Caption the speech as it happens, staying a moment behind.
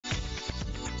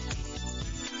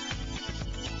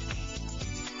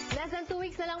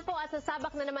weeks na lang po at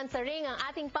sasabak na naman sa ring ang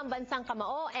ating pambansang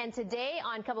kamao. And today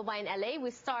on Kababayan LA, we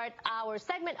start our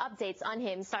segment updates on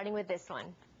him, starting with this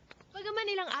one. Bagaman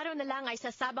ilang araw na lang ay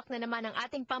sasabak na naman ang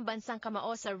ating pambansang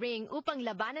kamao sa ring upang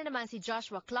labanan naman si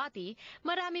Joshua Clottey,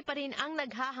 marami pa rin ang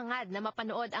naghahangad na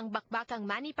mapanood ang bakbakang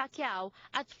Manny Pacquiao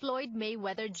at Floyd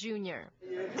Mayweather Jr.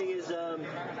 The thing is,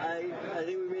 I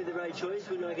think we made the right choice.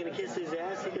 We're not going to kiss his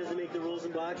ass. He doesn't make the rules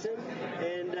in boxing.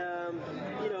 And,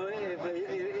 you know,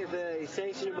 if a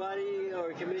sanctioning body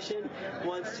or a commission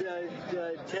wants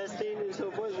testing and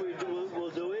so forth,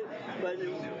 we'll do it. But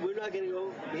we're not going to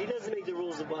go. He doesn't make the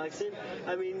rules of boxing.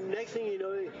 I mean, next thing you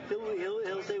know,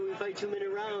 he'll say we fight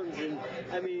 2-minute rounds, and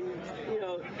I mean, you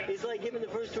know, it's like giving the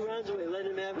first 2 rounds away,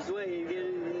 letting him have his way, and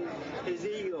getting his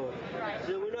ego.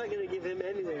 So we're not going to give him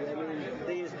anything. I mean, the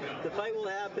thing is, the fight will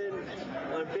happen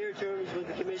on fair terms with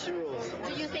the commission rules.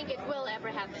 Do you think it will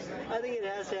ever happen? I think it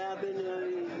has to happen.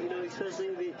 You know, especially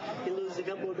if he loses a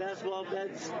couple of basketball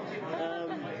bets.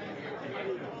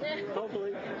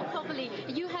 Hopefully. Hopefully.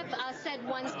 You have said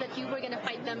once that you were going to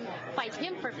fight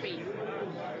him for free.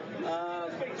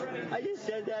 I just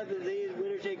said that, but the thing is,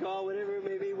 winner take all, whatever it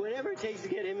may be, whatever it takes to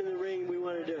get him in the ring, we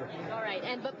want to do. All right,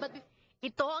 and but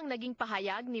ito ang naging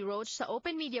pahayag ni Roach sa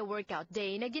Open Media Workout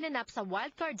Day na ginanap sa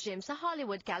Wildcard Gym sa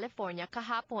Hollywood, California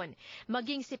kahapon.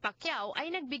 Maging si Pacquiao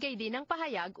ay nagbigay din ng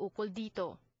pahayag ukol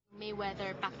dito.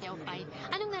 Mayweather-Pacquiao fight.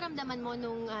 Anong naramdaman mo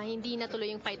nung hindi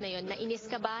natuloy yung fight na yon? Nainis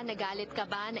ka ba? Nagalit ka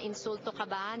ba? Nainsulto ka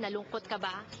ba? Nalungkot ka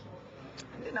ba?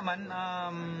 Hindi naman,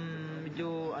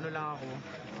 medyo ano lang ako,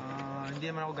 hindi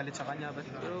naman ako galit sa kanya,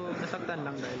 pero nasaktan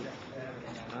lang dahil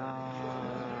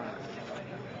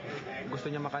gusto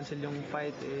niya makancel yung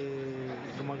fight,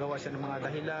 gumagawa siya ng mga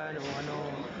dahilan o ano,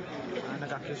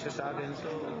 nag-accuse siya sa akin. So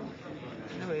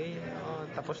anyway,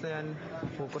 tapos na yan,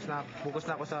 focus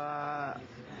na ako sa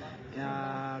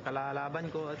kalalaban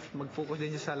ko at mag-focus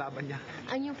din siya sa laban niya.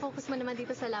 Ang yung focus mo naman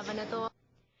dito sa laban na to?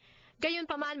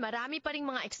 Gayunpaman, marami pa ring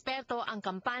mga eksperto ang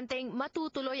kampanteng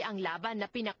matutuloy ang laban na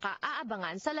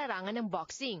pinaka-aabangan sa larangan ng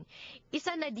boxing.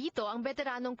 Isa na dito ang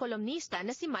veteranong kolumnista na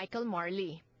si Michael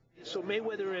Marley. So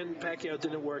Mayweather and Pacquiao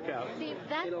didn't work out.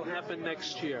 It'll happen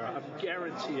next year. I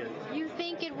guarantee it. You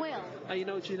think it will? You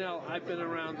know, Janelle, I've been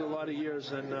around a lot of years,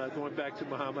 and going back to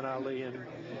Muhammad Ali, and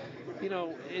you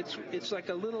know, it's like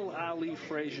a little Ali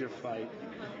Frazier fight,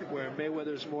 where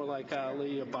Mayweather's more like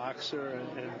Ali, a boxer,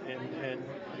 and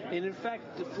in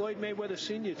fact, Floyd Mayweather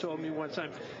Sr. told me one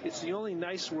time, it's the only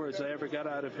nice words I ever got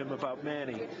out of him about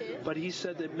Manny. But he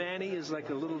said that Manny is like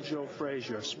a little Joe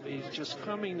Frazier. He's just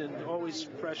coming and always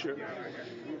pressure.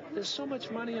 There's so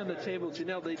much money on the table,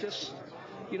 Janelle. They just,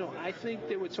 you know, I think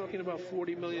they were talking about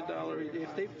 $40 million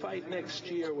if they fight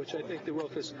next year, which I think they will,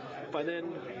 because by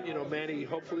then, you know, Manny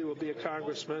hopefully will be a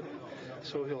congressman,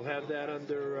 so he'll have that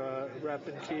under wrap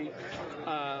and key.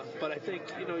 But I think,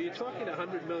 you know, you're talking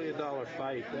 $100 million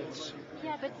fight. That's...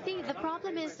 Yeah, but see, the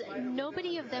problem is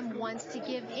nobody of them wants to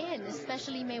give in,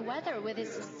 especially Mayweather with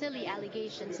his silly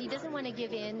allegations. He doesn't want to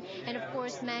give in. And of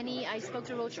course, Manny, I spoke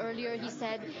to Roach earlier, he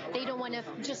said they don't want to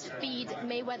just feed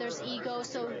Mayweather's ego.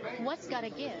 So what's got to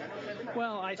give?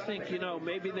 Well, I think, you know,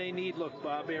 maybe they need, look,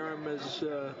 Bob Arum is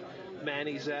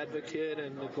Manny's advocate,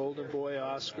 and the Golden Boy,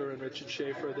 Oscar, and Richard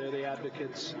Schaefer, they're the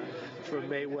advocates for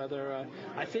Mayweather.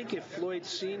 I think if Floyd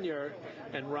Sr.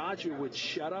 and Roger would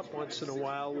shut up once in a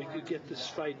while, we could get this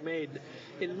fight made.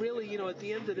 And really, you know, at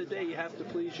the end of the day, you have to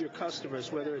please your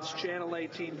customers, whether it's Channel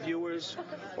 18 viewers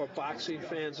or boxing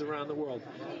fans around the world.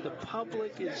 The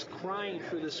public is crying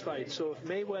for this fight. So if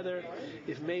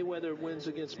Mayweather wins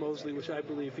against Mosley, which I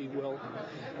believe he will,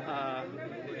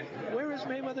 where is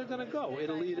Mayweather going to go?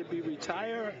 It'll either be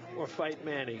retire or fight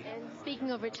Manny. And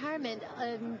speaking of retirement,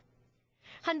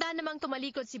 handa namang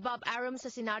tumalikod si Bob Arum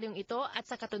sa senaryong ito at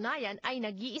sa katunayan ay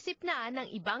nag-iisip na ng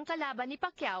ibang kalaban ni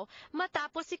Pacquiao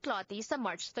matapos si Clottey sa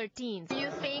March 13th. Do you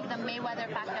think the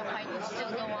Mayweather-Pacquiao fight will still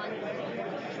go on?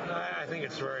 I think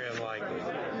it's very unlikely.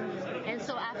 And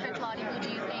so after Clottey, who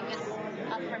do you think is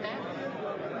up for that?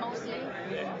 Mosley?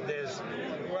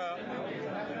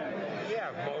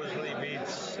 Mosley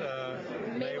beats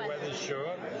Mayweather,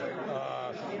 sure.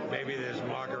 Maybe there's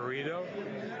Margarito.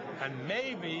 And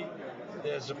maybe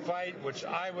there's a fight which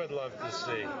I would love to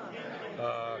see.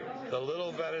 The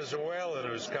little Venezuelan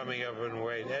who's coming up in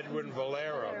weight, Edwin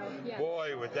Valero. Yeah.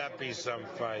 Boy, would that be some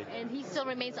fight. And he still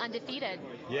remains undefeated.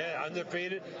 Yeah,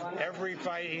 undefeated. Every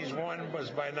fight he's won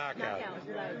was by knockout.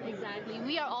 Right, exactly.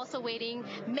 We are also waiting.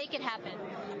 Make it happen.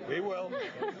 We will.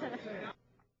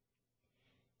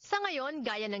 Sa ngayon,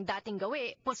 gaya ng dating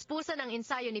gawi, puspusan ang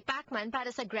ensayo ni Pacman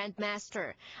para sa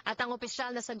Grandmaster. At ang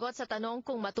opisyal na sagot sa tanong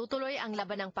kung matutuloy ang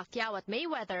laban ng Pacquiao at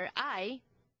Mayweather ay...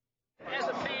 As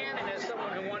a fan and as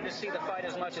someone who wanted to see the fight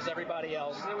as much as everybody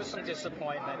else, there was some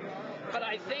disappointment. But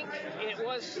I think it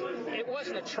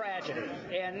wasn't a tragedy.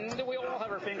 And we all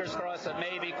have our fingers crossed that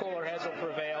maybe cooler heads will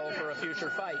prevail for a future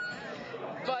fight.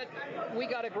 But we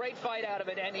got a great fight out of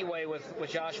it anyway with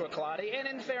Joshua Clottey. And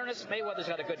in fairness, Mayweather's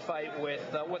got a good fight with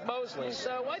Mosley.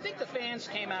 So I think the fans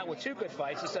came out with two good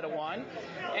fights instead of one.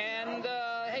 And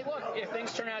hey, look, if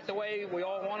things turn out the way we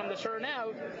all want them to turn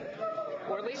out,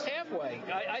 or at least halfway.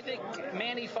 I think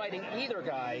Manny fighting either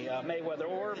guy, Mayweather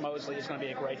or Mosley, is going to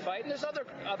be a great fight. And there's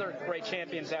other great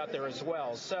champions out there as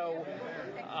well. So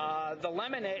the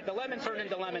lemon turned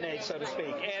into lemonade, so to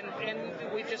speak.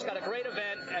 And we've just got a great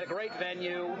event at a great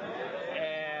venue.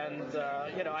 And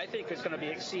I think it's going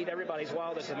to exceed everybody's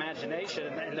wildest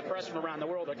imagination. And the press from around the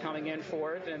world are coming in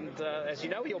for it. And as you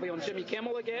know, he'll be on Jimmy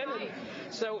Kimmel again. And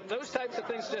so those types of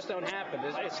things just don't happen.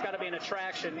 It's got to be an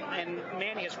attraction. And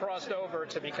Manny has crossed over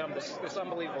to become this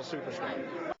unbelievable superstar.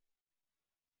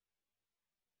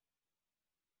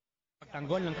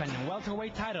 Pagtanggol ng kanyang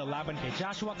welterweight title laban kay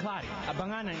Joshua Clottey.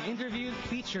 Abangan ang interviews,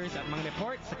 features at mga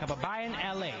report sa Kababayan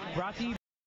LA. Brought to you